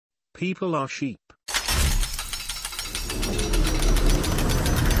People are sheep.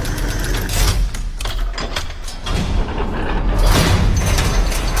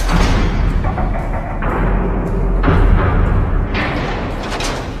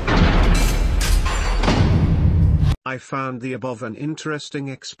 I found the above an interesting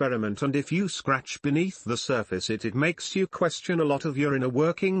experiment, and if you scratch beneath the surface it makes you question a lot of your inner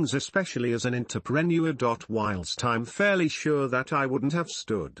workings, especially as an entrepreneur. Whilst I'm fairly sure that I wouldn't have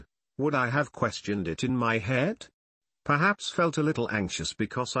stood, would I have questioned it in my head? Perhaps felt a little anxious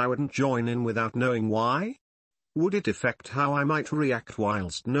because I wouldn't join in without knowing why? Would it affect how I might react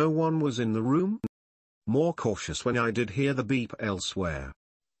whilst no one was in the room? More cautious when I did hear the beep elsewhere.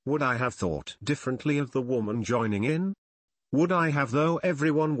 Would I have thought differently of the woman joining in? Would I have, though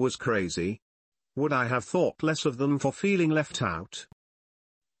everyone was crazy? Would I have thought less of them for feeling left out?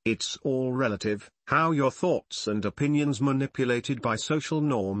 It's all relative, how your thoughts and opinions manipulated by social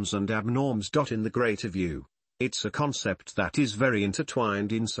norms and abnorms. In the greater view, it's a concept that is very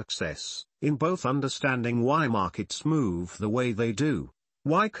intertwined in success, in both understanding why markets move the way they do,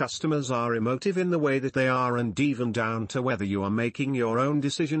 why customers are emotive in the way that they are, and even down to whether you are making your own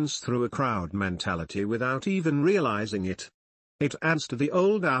decisions through a crowd mentality without even realizing it. It adds to the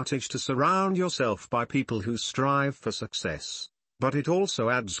old adage to surround yourself by people who strive for success, but it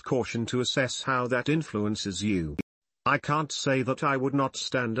also adds caution to assess how that influences you. I can't say that I would not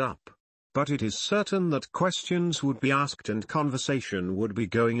stand up, but it is certain that questions would be asked and conversation would be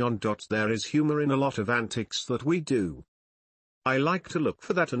going on. There is humor in a lot of antics that we do. I like to look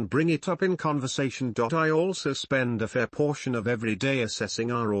for that and bring it up in conversation. I also spend a fair portion of every day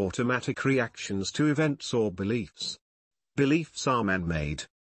assessing our automatic reactions to events or beliefs. Beliefs are man-made.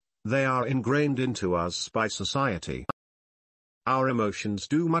 They are ingrained into us by society. Our emotions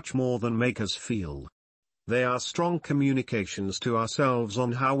do much more than make us feel. They are strong communications to ourselves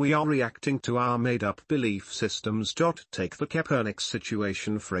on how we are reacting to our made-up belief systems. Take the Kaepernick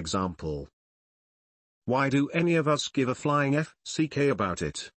situation for example. Why do any of us give a flying FCK about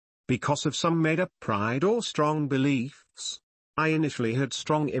it? Because of some made-up pride or strong beliefs? I initially had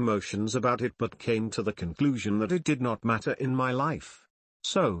strong emotions about it but came to the conclusion that it did not matter in my life.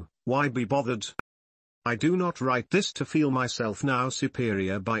 So, why be bothered? I do not write this to feel myself now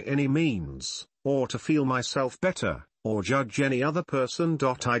superior by any means, or to feel myself better, or judge any other person.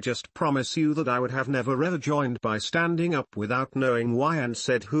 I just promise you that I would have never ever joined by standing up without knowing why and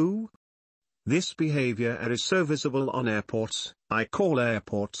said who. This behavior is so visible on airports. I call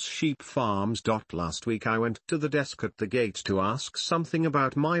airports sheep farms. Last week I went to the desk at the gate to ask something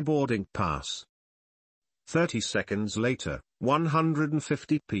about my boarding pass. 30 seconds later,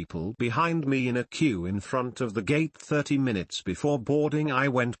 150 people behind me in a queue in front of the gate. 30 minutes before boarding I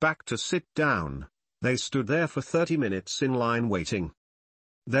went back to sit down. They stood there for 30 minutes in line waiting.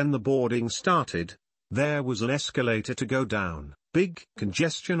 Then the boarding started. There was an escalator to go down. Big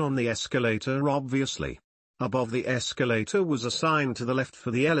congestion on the escalator obviously. Above the escalator was a sign to the left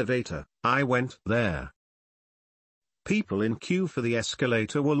for the elevator. I went there. People in queue for the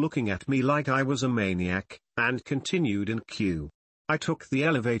escalator were looking at me like I was a maniac, and continued in queue. I took the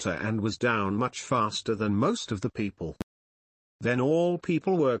elevator and was down much faster than most of the people. Then all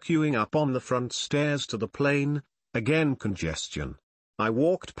people were queuing up on the front stairs to the plane, again congestion. I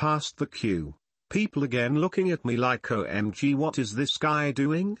walked past the queue. People again looking at me like OMG, what is this guy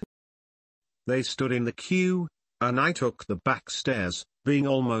doing? They stood in the queue, and I took the back stairs, being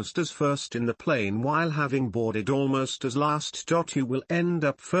almost as first in the plane while having boarded almost as last. You will end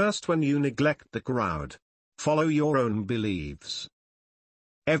up first when you neglect the crowd. Follow your own beliefs.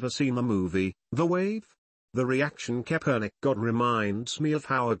 Ever seen the movie, The Wave? The reaction Kaepernick got reminds me of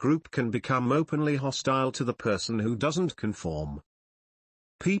how a group can become openly hostile to the person who doesn't conform.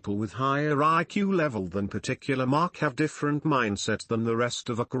 People with higher IQ level than particular mark have different mindset than the rest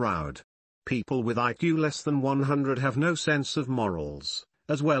of a crowd. People with IQ less than 100 have no sense of morals,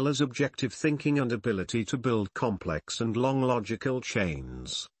 as well as objective thinking and ability to build complex and long logical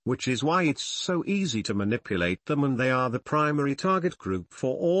chains, which is why it's so easy to manipulate them, and they are the primary target group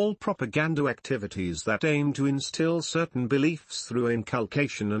for all propaganda activities that aim to instill certain beliefs through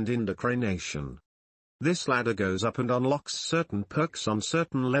inculcation and indoctrination. This ladder goes up and unlocks certain perks on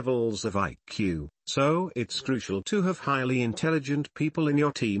certain levels of IQ, so it's crucial to have highly intelligent people in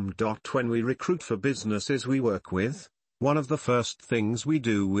your team. When we recruit for businesses we work with, one of the first things we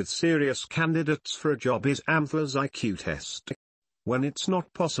do with serious candidates for a job is AMTHA's IQ test. When it's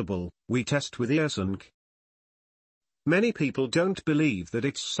not possible, we test with EARSync. Many people don't believe that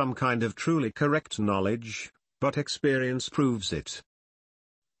it's some kind of truly correct knowledge, but experience proves it.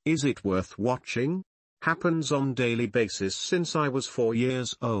 Is it worth watching? happens on daily basis since I was 4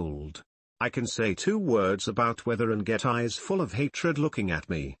 years old. I can say 2 words about weather and get eyes full of hatred looking at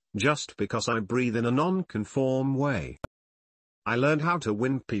me, just because I breathe in a non-conform way. I learned how to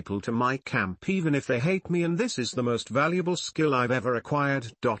win people to my camp even if they hate me, and this is the most valuable skill I've ever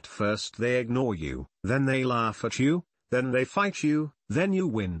acquired. First they ignore you, then they laugh at you, then they fight you, then you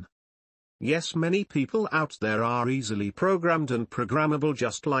win. Yes, many people out there are easily programmed and programmable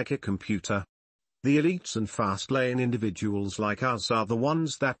just like a computer. The elites and fast-lane individuals like us are the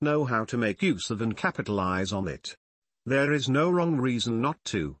ones that know how to make use of and capitalize on it. There is no wrong reason not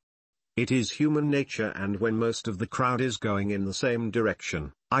to. It is human nature, and when most of the crowd is going in the same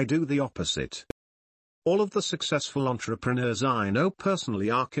direction, I do the opposite. All of the successful entrepreneurs I know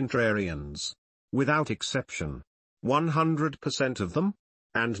personally are contrarians. Without exception. 100% of them.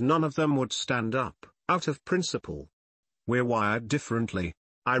 And none of them would stand up, out of principle. We're wired differently.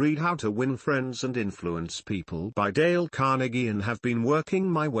 I read How to Win Friends and Influence People by Dale Carnegie and have been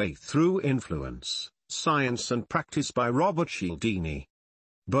working my way through Influence, Science and Practice by Robert Cialdini.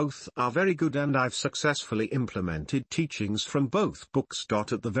 Both are very good, and I've successfully implemented teachings from both books.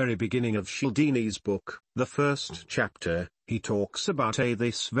 At the very beginning of Cialdini's book, the first chapter, he talks about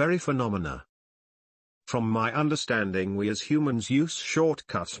this very phenomena. From my understanding, we as humans use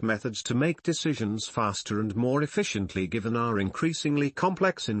shortcut methods to make decisions faster and more efficiently given our increasingly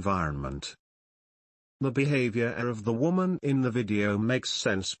complex environment. The behavior of the woman in the video makes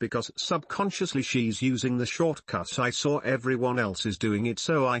sense because subconsciously she's using the shortcut. I saw everyone else is doing it,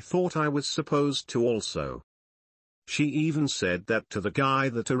 so I thought I was supposed to also. She even said that to the guy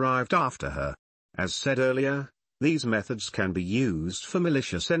that arrived after her. As said earlier, these methods can be used for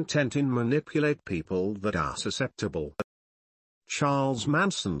malicious intent in manipulate people that are susceptible. Charles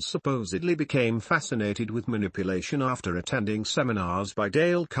Manson supposedly became fascinated with manipulation after attending seminars by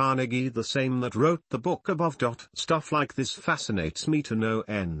Dale Carnegie, the same that wrote the book above. Stuff like this fascinates me to no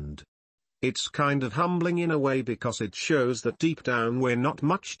end. It's kind of humbling in a way because it shows that deep down we're not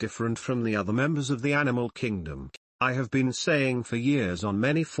much different from the other members of the animal kingdom. I have been saying for years on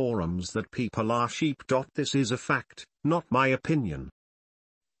many forums that people are sheep. This is a fact, not my opinion.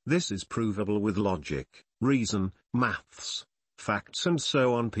 This is provable with logic, reason, maths, facts and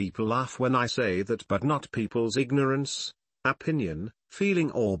so on. People laugh when I say that, but not people's ignorance, opinion, feeling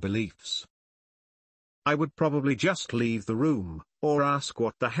or beliefs. I would probably just leave the room, or ask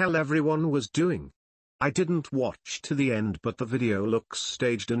what the hell everyone was doing. I didn't watch to the end, but the video looks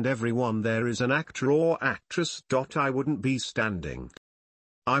staged and everyone there is an actor or actress. I wouldn't be standing.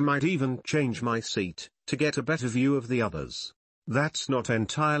 I might even change my seat, to get a better view of the others. That's not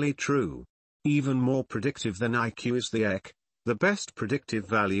entirely true. Even more predictive than IQ is the EQ. The best predictive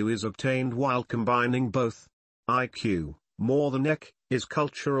value is obtained while combining both. IQ, more than EQ, is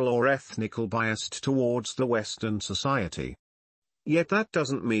cultural or ethnical biased towards the Western society. Yet that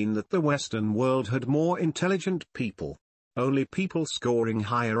doesn't mean that the Western world had more intelligent people. Only people scoring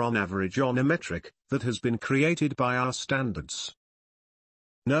higher on average on a metric that has been created by our standards.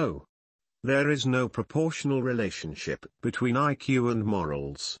 No. There is no proportional relationship between IQ and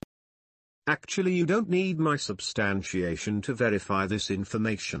morals. Actually, you don't need my substantiation to verify this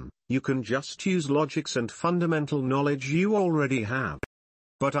information. You can just use logics and fundamental knowledge you already have.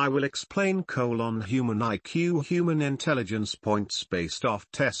 But I will explain: human IQ, human intelligence points based off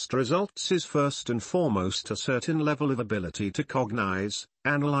test results is first and foremost a certain level of ability to cognize,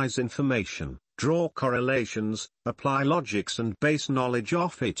 analyze information, draw correlations, apply logics and base knowledge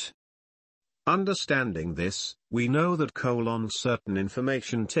off it. Understanding this, we know that certain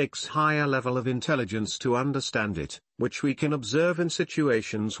information takes higher level of intelligence to understand it, which we can observe in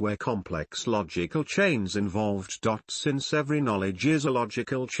situations where complex logical chains involved. Since every knowledge is a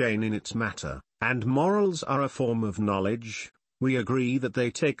logical chain in its matter, and morals are a form of knowledge, we agree that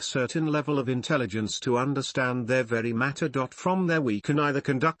they take certain level of intelligence to understand their very matter. From there we can either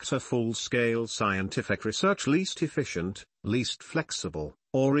conduct a full-scale scientific research, least efficient, least flexible,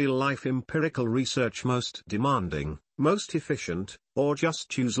 or real-life empirical research, most demanding, most efficient, or just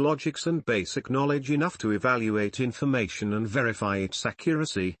choose logics and basic knowledge enough to evaluate information and verify its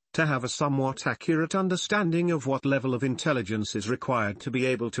accuracy, to have a somewhat accurate understanding of what level of intelligence is required to be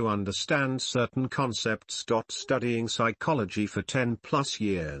able to understand certain concepts. Studying psychology for 10+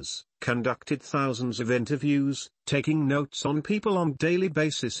 years, conducted thousands of interviews, taking notes on people on daily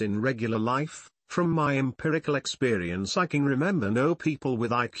basis in regular life. From my empirical experience, I can remember no people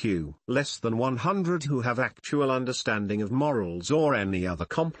with IQ less than 100 who have actual understanding of morals or any other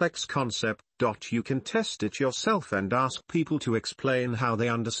complex concept. You can test it yourself and ask people to explain how they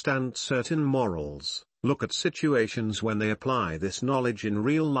understand certain morals. Look at situations when they apply this knowledge in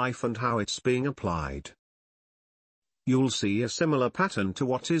real life and how it's being applied. You'll see a similar pattern to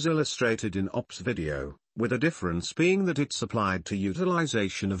what is illustrated in Op's video, with a difference being that it's applied to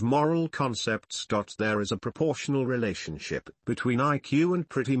utilization of moral concepts. There is a proportional relationship between IQ and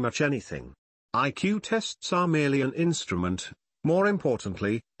pretty much anything. IQ tests are merely an instrument. More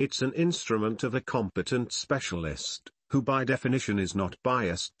importantly, it's an instrument of a competent specialist, who by definition is not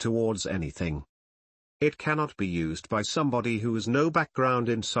biased towards anything. It cannot be used by somebody who has no background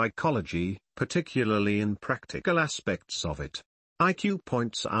in psychology, particularly in practical aspects of it. IQ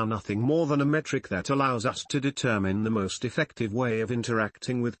points are nothing more than a metric that allows us to determine the most effective way of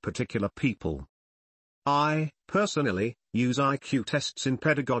interacting with particular people. I, personally, use IQ tests in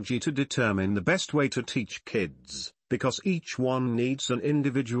pedagogy to determine the best way to teach kids, because each one needs an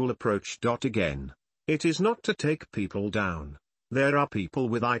individual approach. Again, it is not to take people down. There are people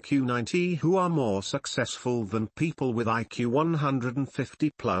with IQ 90 who are more successful than people with IQ 150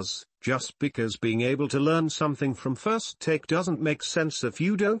 plus, just because being able to learn something from first take doesn't make sense if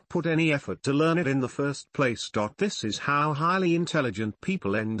you don't put any effort to learn it in the first place. This is how highly intelligent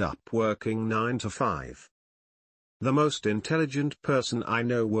people end up working 9 to 5. The most intelligent person I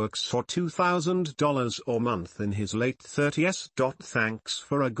know works for $2,000 a month in his late 30s. Thanks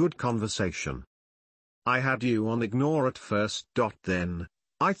for a good conversation. I had you on ignore at first. Then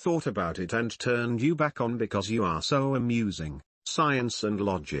I thought about it and turned you back on because you are so amusing. Science and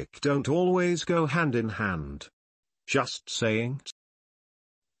logic don't always go hand in hand. Just saying.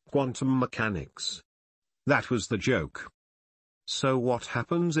 Quantum mechanics. That was the joke. So what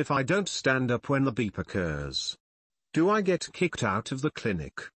happens if I don't stand up when the beep occurs? Do I get kicked out of the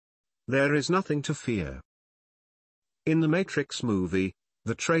clinic? There is nothing to fear. In the Matrix movie,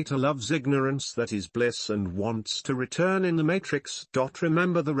 the traitor loves ignorance that is bliss and wants to return in the Matrix.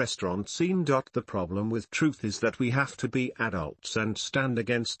 Remember the restaurant scene. The problem with truth is that we have to be adults and stand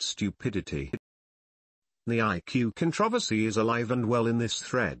against stupidity. The IQ controversy is alive and well in this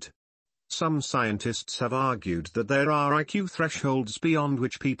thread. Some scientists have argued that there are IQ thresholds beyond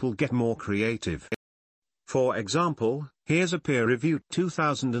which people get more creative. For example, here's a peer-reviewed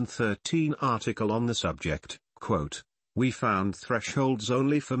 2013 article on the subject, quote, "We found thresholds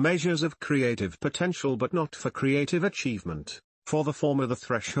only for measures of creative potential but not for creative achievement. For the former the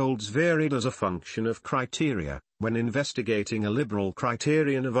thresholds varied as a function of criteria. When investigating a liberal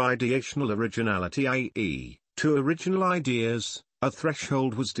criterion of ideational originality, i.e., to original ideas, a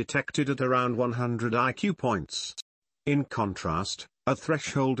threshold was detected at around 100 IQ points. In contrast, a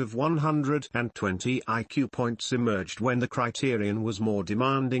threshold of 120 IQ points emerged when the criterion was more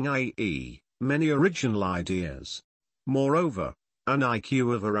demanding, i.e., many original ideas. Moreover, an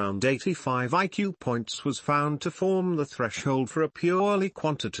IQ of around 85 IQ points was found to form the threshold for a purely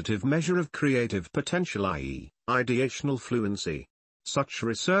quantitative measure of creative potential, i.e., ideational fluency. Such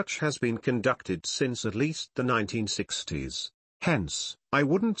research has been conducted since at least the 1960s. Hence, I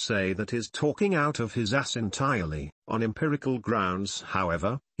wouldn't say that he's talking out of his ass entirely. On empirical grounds,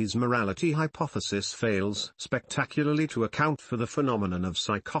 however, his morality hypothesis fails spectacularly to account for the phenomenon of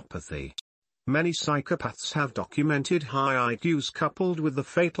psychopathy. Many psychopaths have documented high IQs coupled with the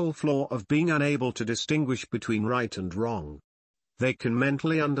fatal flaw of being unable to distinguish between right and wrong. They can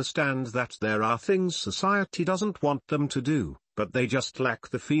mentally understand that there are things society doesn't want them to do, but they just lack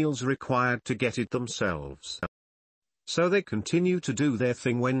the feels required to get it themselves. So they continue to do their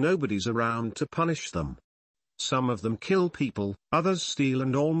thing when nobody's around to punish them. Some of them kill people, others steal,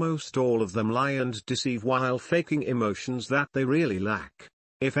 and almost all of them lie and deceive while faking emotions that they really lack.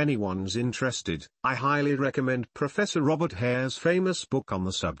 If anyone's interested, I highly recommend Professor Robert Hare's famous book on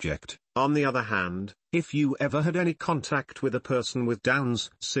the subject. On the other hand, if you ever had any contact with a person with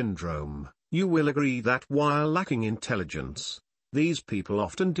Down's syndrome, you will agree that while lacking intelligence, these people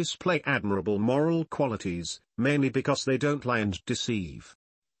often display admirable moral qualities, mainly because they don't lie and deceive.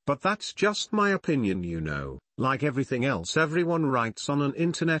 But that's just my opinion, you know. Like everything else everyone writes on an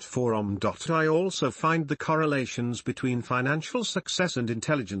internet forum. I also find the correlations between financial success and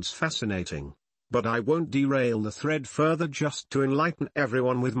intelligence fascinating. But I won't derail the thread further just to enlighten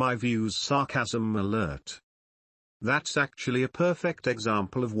everyone with my views. Sarcasm alert. That's actually a perfect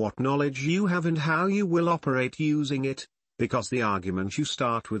example of what knowledge you have and how you will operate using it. Because the argument you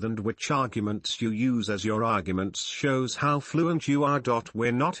start with and which arguments you use as your arguments shows how fluent you are.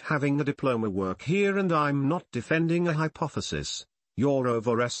 We're not having a diploma work here, and I'm not defending a hypothesis. You're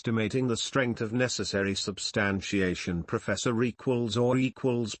overestimating the strength of necessary substantiation. Professor equals or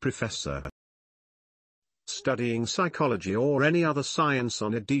equals professor. Studying psychology or any other science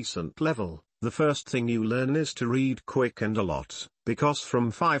on a decent level, the first thing you learn is to read quick and a lot, because from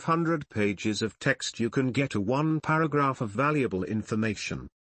 500 pages of text you can get a one paragraph of valuable information.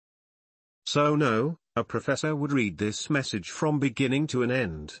 So no, A professor would read this message from beginning to an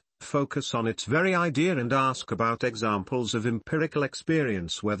end, focus on its very idea and ask about examples of empirical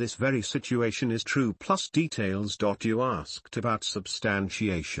experience where this very situation is true plus details. You asked about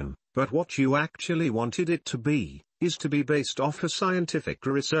substantiation, but what you actually wanted it to be, is to be based off a scientific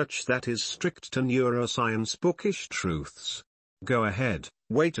research that is strict to neuroscience bookish truths. Go ahead,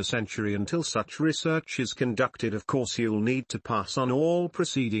 wait a century until such research is conducted. Of course you'll need to pass on all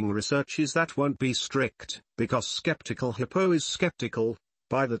preceding researches that won't be strict, because skeptical hippo is skeptical.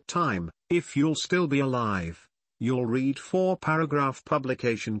 By the time, if you'll still be alive, you'll read 4-paragraph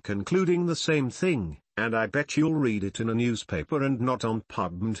publication concluding the same thing, and I bet you'll read it in a newspaper and not on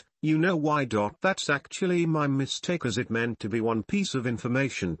PubMed. You know why? That's actually my mistake, as it meant to be one piece of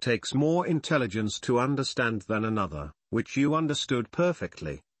information takes more intelligence to understand than another, which you understood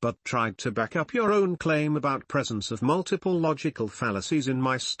perfectly, but tried to back up your own claim about presence of multiple logical fallacies in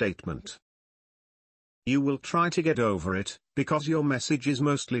my statement. You will try to get over it, because your message is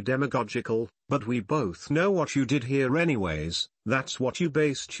mostly demagogical, but we both know what you did here anyways. That's what you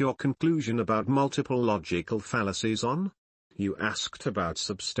based your conclusion about multiple logical fallacies on? You asked about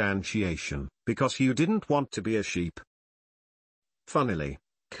substantiation, because you didn't want to be a sheep. Funnily,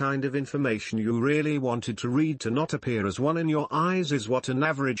 kind of information you really wanted to read to not appear as one in your eyes is what an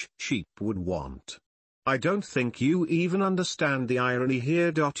average sheep would want. I don't think you even understand the irony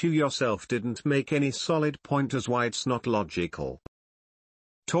here. You yourself didn't make any solid point as why it's not logical.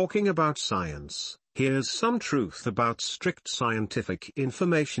 Talking about science, here's some truth about strict scientific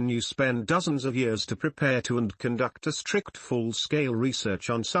information. You spend dozens of years to prepare to and conduct a strict full-scale research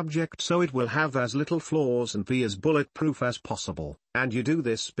on subject so it will have as little flaws and be as bulletproof as possible, and you do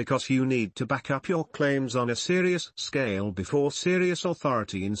this because you need to back up your claims on a serious scale before serious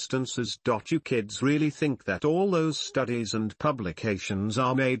authority instances. You kids really think that all those studies and publications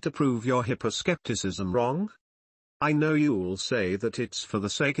are made to prove your hyposkepticism wrong? I know you'll say that it's for the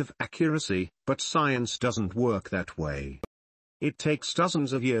sake of accuracy, but science doesn't work that way. It takes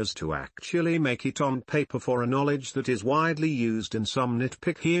dozens of years to actually make it on paper for a knowledge that is widely used in some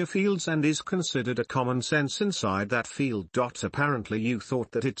nitpick here fields and is considered a common sense inside that field. Apparently you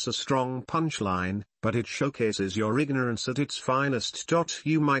thought that it's a strong punchline, but it showcases your ignorance at its finest.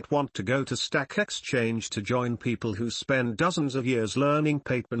 You might want to go to Stack Exchange to join people who spend dozens of years learning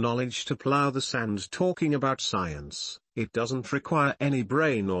paper knowledge to plow the sand talking about science. It doesn't require any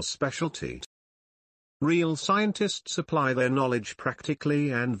brain or specialty. Real scientists apply their knowledge practically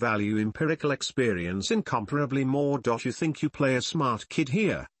and value empirical experience incomparably more. You think you play a smart kid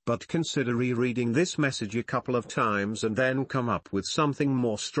here, but consider rereading this message a couple of times and then come up with something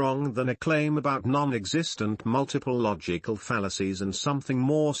more strong than a claim about non-existent multiple logical fallacies and something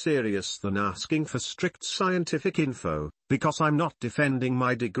more serious than asking for strict scientific info, because I'm not defending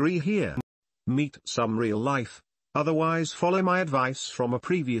my degree here. Meet some real life. Otherwise follow my advice from a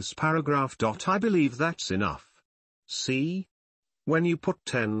previous paragraph. I believe that's enough. See? When you put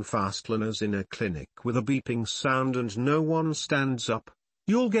 10 fastliners in a clinic with a beeping sound and no one stands up,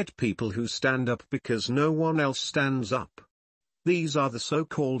 you'll get people who stand up because no one else stands up. These are the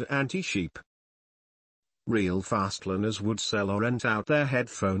so-called anti-sheep. Real fastliners would sell or rent out their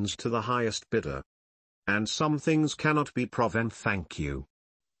headphones to the highest bidder. And some things cannot be proven. Thank you.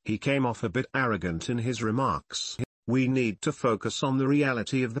 He came off a bit arrogant in his remarks. We need to focus on the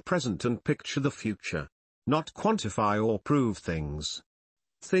reality of the present and picture the future. Not quantify or prove things.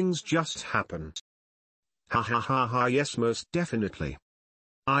 Things just happen. Ha ha ha ha, yes, most definitely.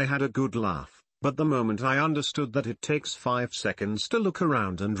 I had a good laugh, but the moment I understood that it takes 5 seconds to look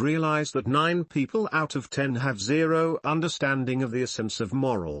around and realize that 9 people out of 10 have zero understanding of the essence of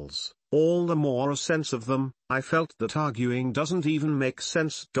morals, all the more a sense of them, I felt that arguing doesn't even make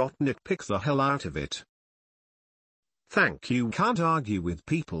sense. Nitpick the hell out of it. Thank you. Can't argue with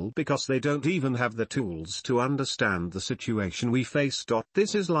people because they don't even have the tools to understand the situation we face.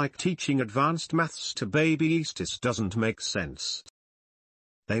 This is like teaching advanced maths to babies. This doesn't make sense.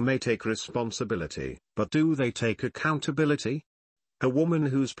 They may take responsibility, but do they take accountability? A woman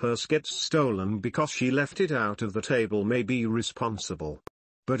whose purse gets stolen because she left it out of the table may be responsible.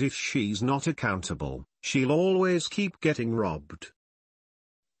 But if she's not accountable, she'll always keep getting robbed.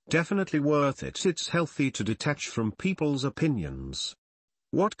 Definitely worth it. It's healthy to detach from people's opinions.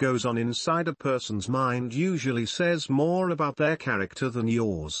 What goes on inside a person's mind usually says more about their character than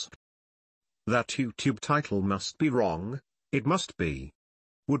yours. That YouTube title must be wrong. It must be.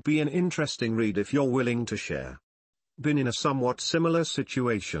 Would be an interesting read if you're willing to share. Been in a somewhat similar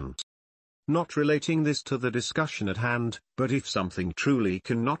situation. Not relating this to the discussion at hand, but if something truly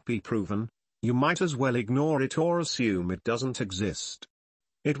cannot be proven, you might as well ignore it or assume it doesn't exist.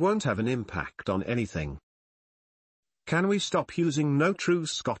 It won't have an impact on anything. Can we stop using no true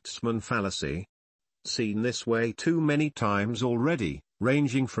Scotsman fallacy? Seen this way too many times already,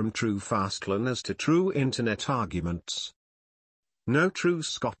 ranging from true fastliners to true internet arguments. No true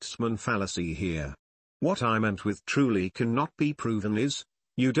Scotsman fallacy here. What I meant with truly cannot be proven is,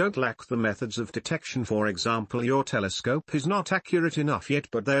 you don't lack the methods of detection. For example, your telescope is not accurate enough yet,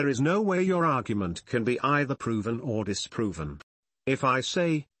 but there is no way your argument can be either proven or disproven. If I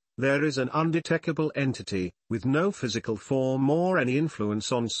say, there is an undetectable entity, with no physical form or any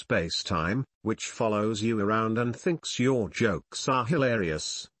influence on space-time, which follows you around and thinks your jokes are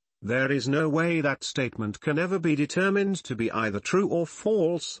hilarious, there is no way that statement can ever be determined to be either true or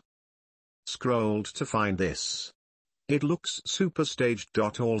false. Scrolled to find this. It looks super staged.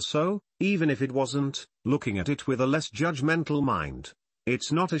 Also, even if it wasn't, looking at it with a less judgmental mind,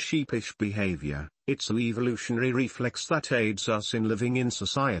 it's not a sheepish behavior, it's an evolutionary reflex that aids us in living in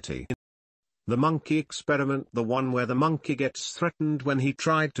society. The monkey experiment, the one where the monkey gets threatened when he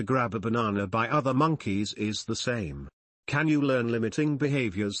tried to grab a banana by other monkeys, is the same. Can you learn limiting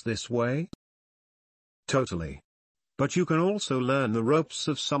behaviors this way? Totally. But you can also learn the ropes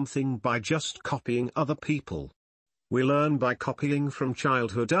of something by just copying other people. We learn by copying from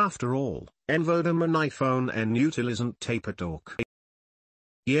childhood after all. Envodem an iPhone en utilisant tapetalk.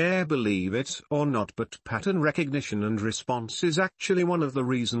 Yeah, believe it or not, but pattern recognition and response is actually one of the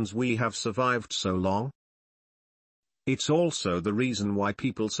reasons we have survived so long. It's also the reason why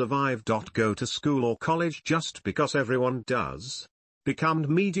people survive. Go to school or college just because everyone does. Become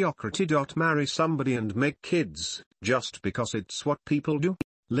mediocrity. Marry somebody and make kids, just because it's what people do.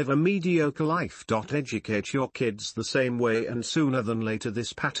 Live a mediocre life. Educate your kids the same way, and sooner than later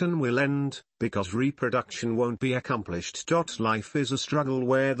this pattern will end, because reproduction won't be accomplished. Life is a struggle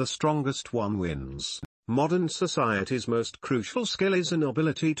where the strongest one wins. Modern society's most crucial skill is an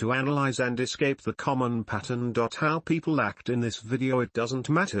ability to analyze and escape the common pattern. How people act in this video, it doesn't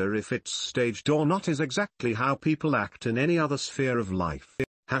matter if it's staged or not, is exactly how people act in any other sphere of life.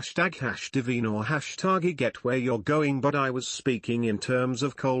 #Divine or #get where you're going, but I was speaking in terms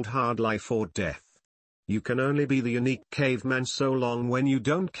of cold hard life or death. You can only be the unique caveman so long when you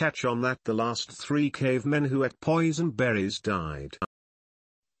don't catch on that the last 3 cavemen who ate poison berries died.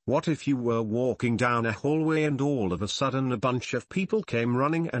 What if you were walking down a hallway and all of a sudden a bunch of people came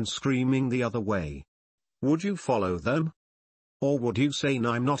running and screaming the other way? Would you follow them? Or would you say,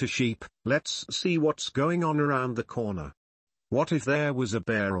 "No, I'm not a sheep, let's see what's going on around the corner"? What if there was a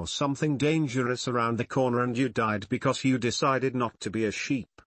bear or something dangerous around the corner and you died because you decided not to be a sheep?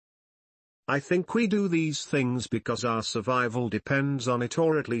 I think we do these things because our survival depends on it,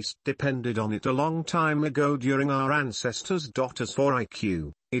 or at least depended on it a long time ago during our ancestors. As for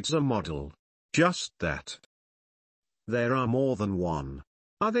IQ, it's a model. Just that. There are more than one.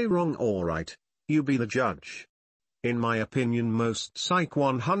 Are they wrong or right? You be the judge. In my opinion, most Psych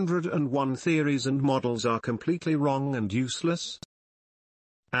 101 theories and models are completely wrong and useless.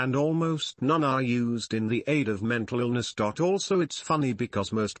 And almost none are used in the aid of mental illness. Also, it's funny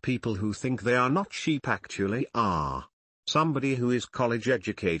because most people who think they are not sheep actually are. Somebody who is college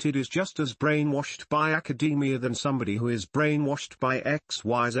educated is just as brainwashed by academia than somebody who is brainwashed by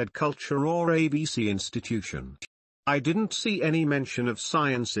XYZ culture or ABC institution. I didn't see any mention of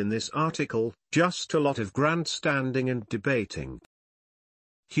science in this article, just a lot of grandstanding and debating.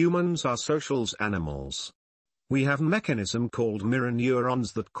 Humans are social animals. We have a mechanism called mirror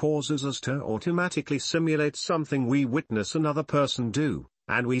neurons that causes us to automatically simulate something we witness another person do,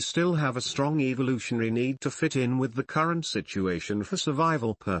 and we still have a strong evolutionary need to fit in with the current situation for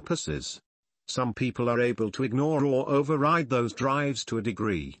survival purposes. Some people are able to ignore or override those drives to a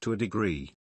degree.